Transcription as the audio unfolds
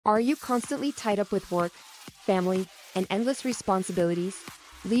Are you constantly tied up with work, family, and endless responsibilities,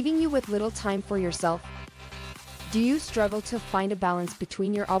 leaving you with little time for yourself? Do you struggle to find a balance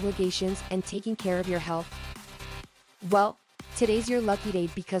between your obligations and taking care of your health? Well, today's your lucky day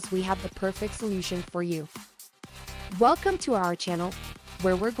because we have the perfect solution for you. Welcome to our channel,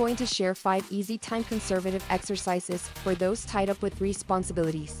 where we're going to share 5 easy time-conservative exercises for those tied up with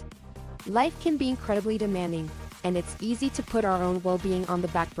responsibilities. Life can be incredibly demanding, and it's easy to put our own well-being on the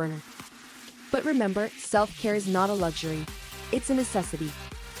back burner. But remember, self-care is not a luxury, it's a necessity.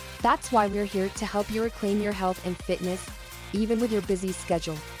 That's why we're here to help you reclaim your health and fitness, even with your busy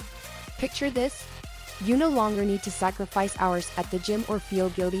schedule. Picture this: you no longer need to sacrifice hours at the gym or feel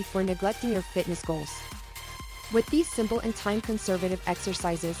guilty for neglecting your fitness goals. With these simple and time-conservative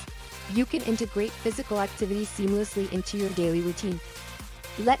exercises, you can integrate physical activity seamlessly into your daily routine.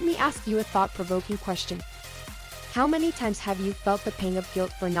 Let me ask you a thought-provoking question. How many times have you felt the pang of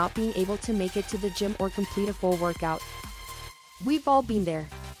guilt for not being able to make it to the gym or complete a full workout? We've all been there.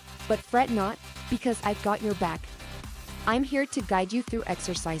 But fret not, because I've got your back. I'm here to guide you through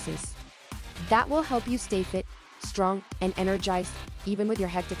exercises that will help you stay fit, strong, and energized, even with your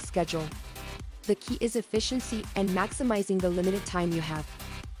hectic schedule. The key is efficiency and maximizing the limited time you have.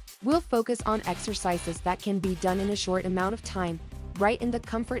 We'll focus on exercises that can be done in a short amount of time, right in the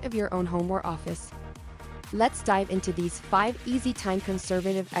comfort of your own home or office. Let's dive into these 5 easy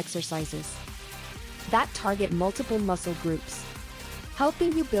time-conservative exercises that target multiple muscle groups,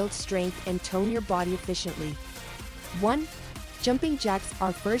 helping you build strength and tone your body efficiently. 1. Jumping jacks.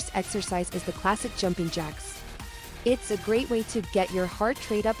 Our first exercise is the classic jumping jacks. It's a great way to get your heart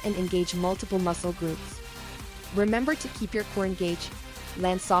rate up and engage multiple muscle groups. Remember to keep your core engaged,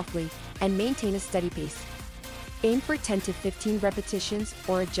 land softly, and maintain a steady pace. Aim for 10 to 15 repetitions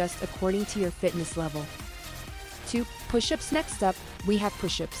or adjust according to your fitness level. 2. Push-ups. Next up, we have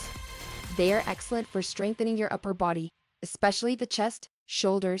push-ups. They are excellent for strengthening your upper body, especially the chest,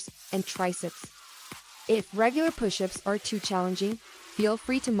 shoulders, and triceps. If regular push-ups are too challenging, feel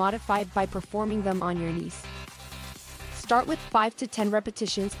free to modify by performing them on your knees. Start with 5 to 10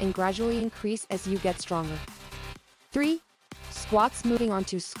 repetitions and gradually increase as you get stronger. 3. Squats. Moving on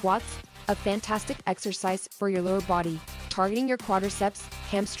to squats, a fantastic exercise for your lower body, targeting your quadriceps,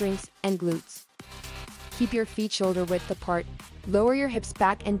 hamstrings, and glutes. Keep your feet shoulder-width apart, lower your hips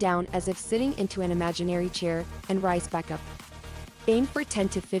back and down as if sitting into an imaginary chair, and rise back up. Aim for 10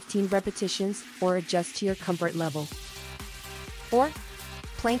 to 15 repetitions or adjust to your comfort level. 4.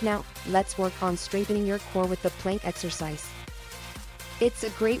 Plank. Now, let's work on strengthening your core with the plank exercise. It's a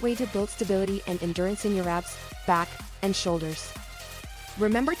great way to build stability and endurance in your abs, back, and shoulders.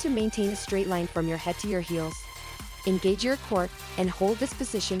 Remember to maintain a straight line from your head to your heels. Engage your core and hold this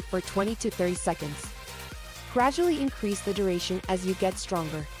position for 20 to 30 seconds. Gradually increase the duration as you get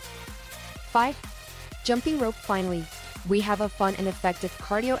stronger. 5. Jumping rope. Finally, we have a fun and effective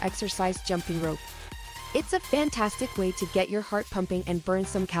cardio exercise: jumping rope. It's a fantastic way to get your heart pumping and burn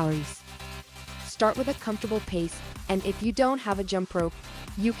some calories. Start with a comfortable pace, and if you don't have a jump rope,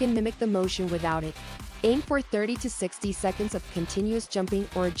 you can mimic the motion without it. Aim for 30 to 60 seconds of continuous jumping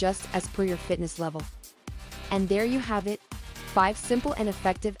or adjust as per your fitness level. And there you have it, 5 simple and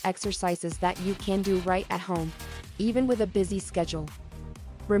effective exercises that you can do right at home, even with a busy schedule.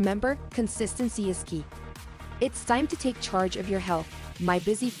 Remember, consistency is key. It's time to take charge of your health, my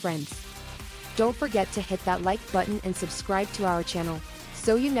busy friends. Don't forget to hit that like button and subscribe to our channel,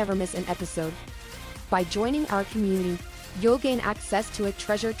 so you never miss an episode. By joining our community, you'll gain access to a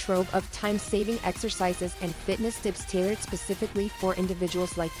treasure trove of time-saving exercises and fitness tips tailored specifically for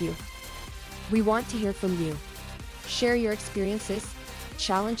individuals like you. We want to hear from you. Share your experiences,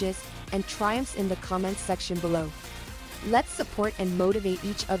 challenges, and triumphs in the comments section below. Let's support and motivate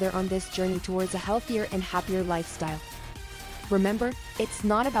each other on this journey towards a healthier and happier lifestyle. Remember, it's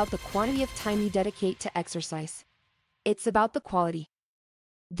not about the quantity of time you dedicate to exercise. It's about the quality.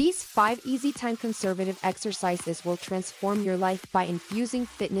 These 5 easy time-conservative exercises will transform your life by infusing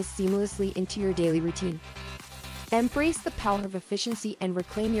fitness seamlessly into your daily routine. Embrace the power of efficiency and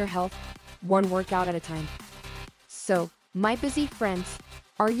reclaim your health, one workout at a time. So, my busy friends,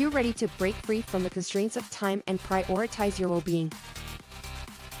 are you ready to break free from the constraints of time and prioritize your well-being?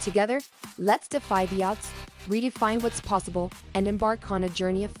 Together, let's defy the odds, redefine what's possible, and embark on a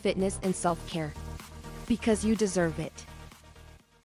journey of fitness and self-care. Because you deserve it.